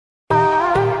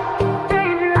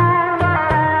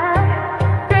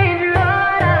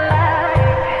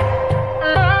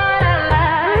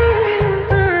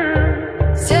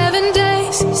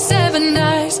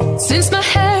since my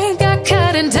hair got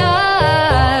cut and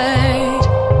dyed.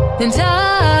 And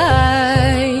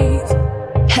I've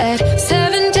had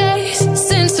 7 days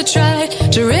since I tried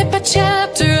to rip a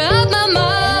chapter out my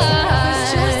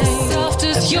mind. Just as soft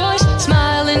as yours,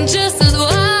 smiling just as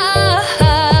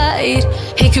wide.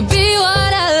 He could be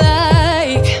what I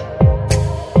like,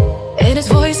 and his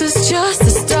voice is just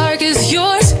as dark as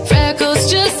yours, freckles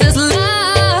just as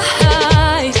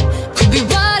light. Could be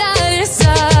what I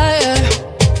desire.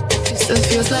 It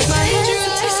feels like my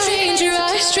hands are stranger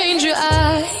eyes, stranger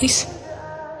eyes.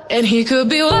 And he could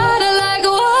be what I like,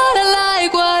 what I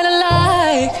like, what I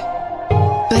like.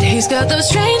 But he's got those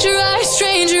stranger eyes,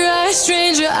 stranger eyes,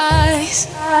 stranger eyes.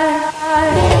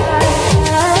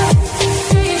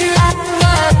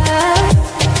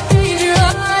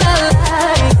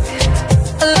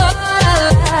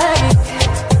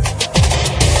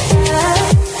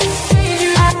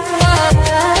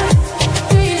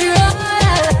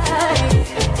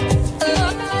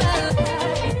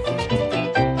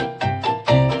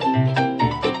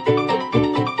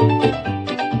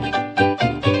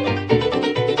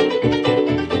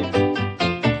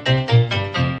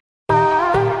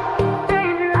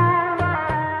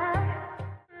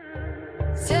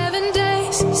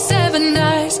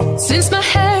 Since my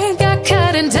hair got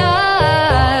cut and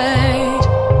dyed.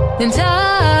 And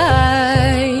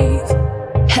I've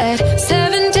had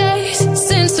 7 days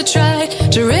since I tried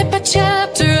to rip a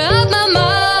chapter out my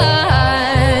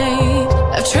mind.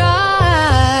 I've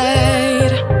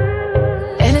tried,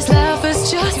 and his laugh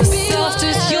is just as soft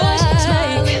as yours,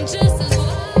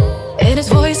 and his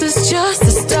voice is just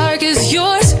as dark as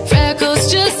yours,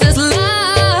 freckles just as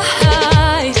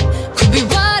light. Could be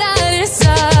what I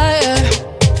desire.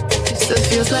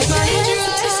 Feels like my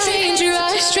hands are stranger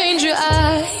eyes, stranger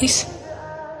eyes.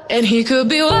 And he could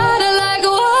be what I like,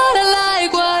 what I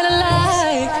like, what I like.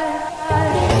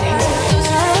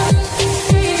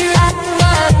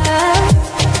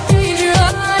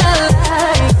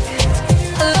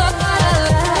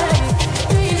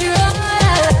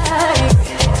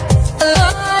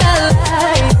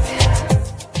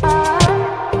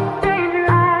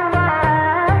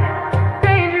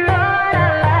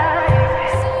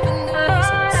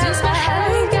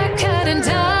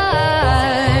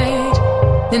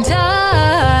 And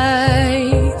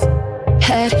I've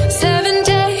had 7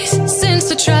 days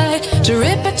since I tried to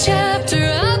rip a chapter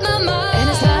out my mind. And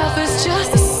his laugh is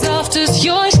just as soft as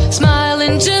yours,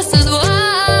 smiling just as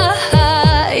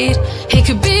wide. He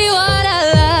could be what I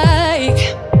like,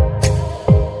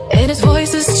 and his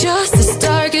voice is just as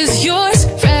dark as yours,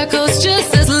 freckles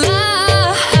just as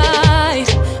light.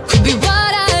 Could be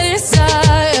what I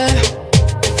desire.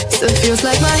 So it feels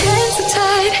like my hands are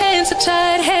tied, hands are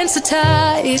tied, hands are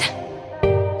tied.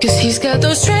 Cause he's got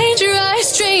those stranger eyes,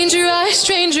 stranger eyes,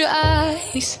 stranger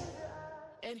eyes.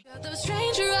 And he got those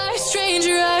stranger eyes,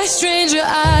 stranger eyes, stranger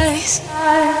eyes.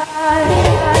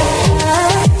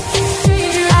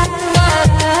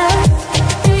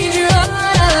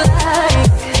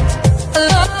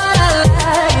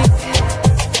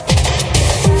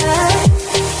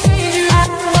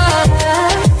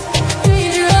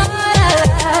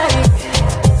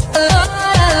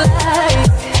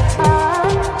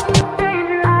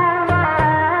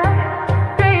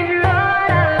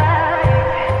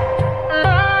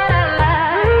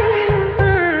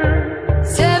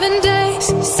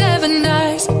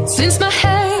 Since my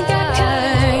hair got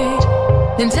cut,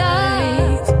 and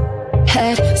I've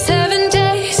had 7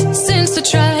 days since I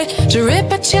tried to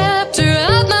rip a chapter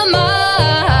out my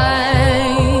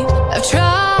mind. I've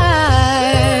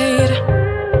tried,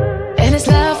 and his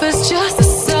laugh is just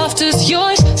as soft as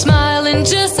yours, smiling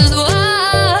just as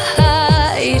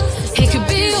wide. He could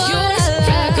be yours,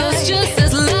 freckles just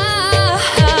as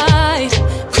light.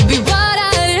 Could be what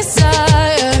I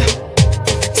desire.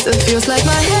 So it feels like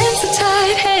my hands are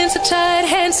tied, hands are tied,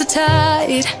 hands are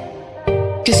tied.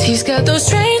 Cause he's got those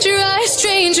stranger eyes,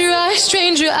 stranger eyes,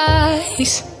 stranger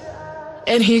eyes.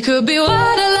 And he could be what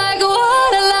I like,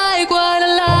 what I like, what I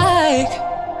like.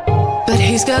 But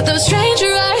he's got those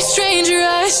stranger eyes, stranger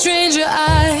eyes, stranger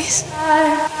eyes.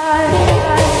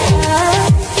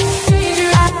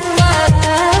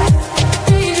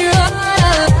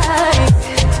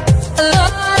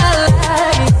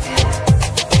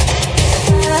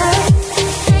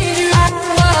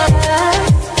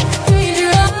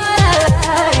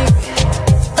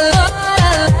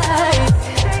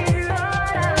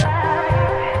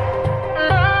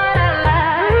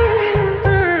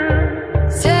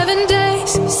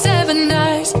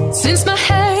 Since my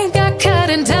hair got cut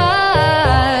and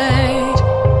dyed.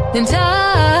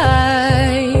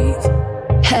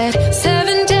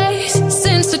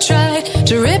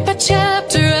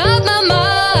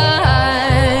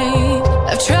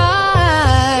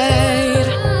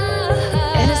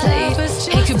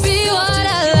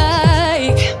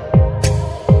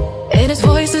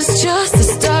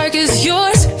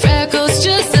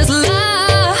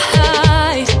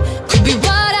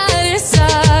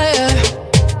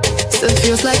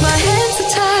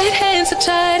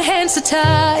 hands are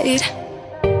tied.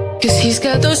 'Cause he's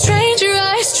got those stranger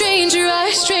eyes, stranger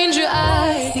eyes, stranger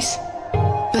eyes.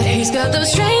 But he's got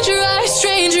those stranger eyes,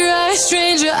 stranger eyes,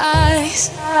 stranger eyes.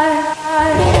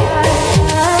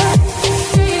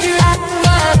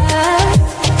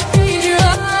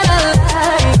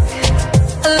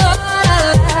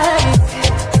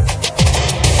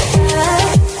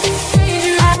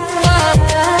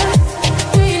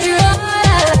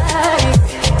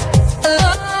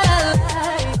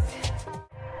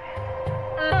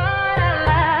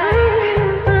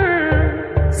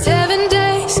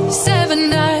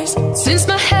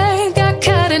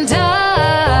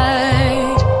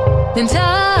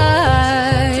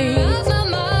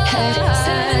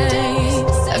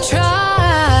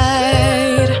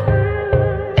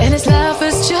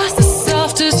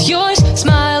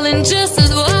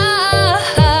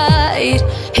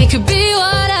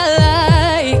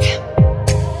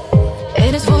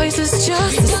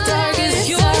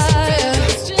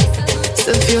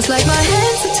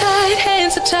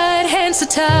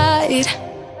 Tied.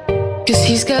 'Cause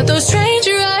he's got those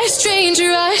stranger eyes,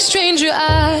 stranger eyes, stranger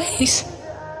eyes.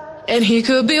 And he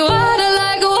could be what I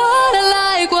like, what I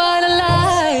like, what I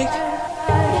like.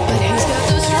 But he's got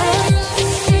those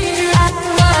stranger eyes,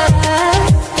 stranger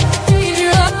eyes,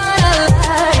 stranger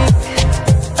eyes,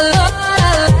 what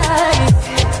I like.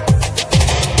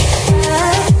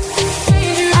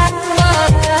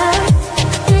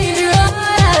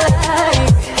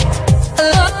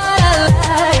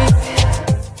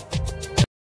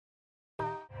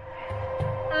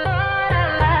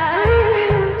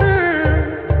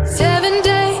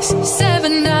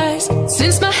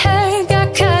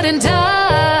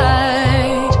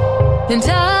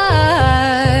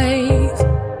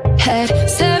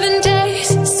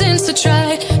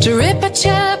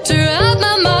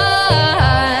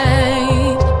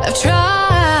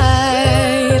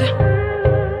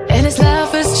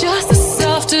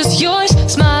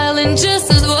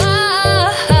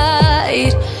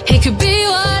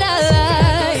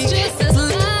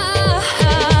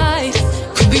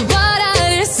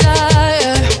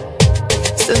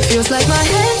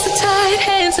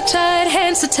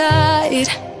 Tied.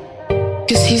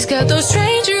 'Cause he's got those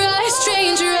stranger eyes,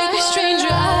 stranger eyes,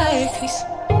 stranger eyes.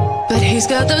 But he's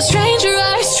got those stranger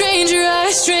eyes, stranger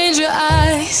eyes, stranger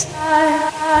eyes.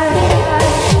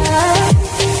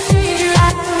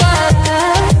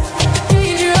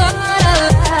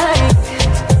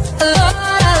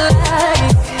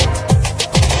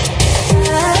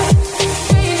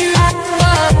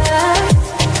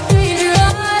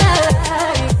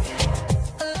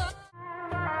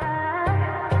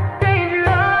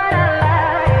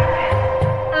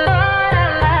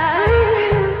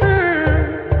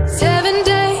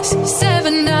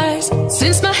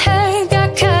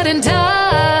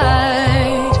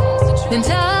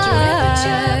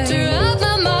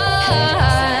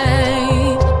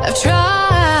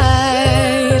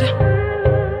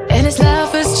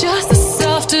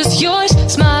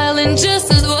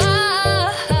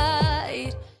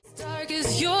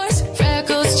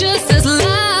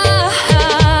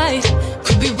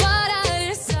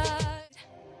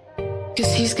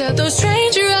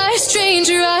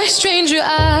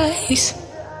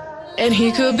 And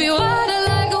he could be what I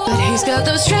like, but he's got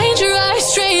those stranger eyes,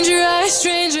 stranger eyes,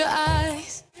 stranger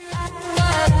eyes.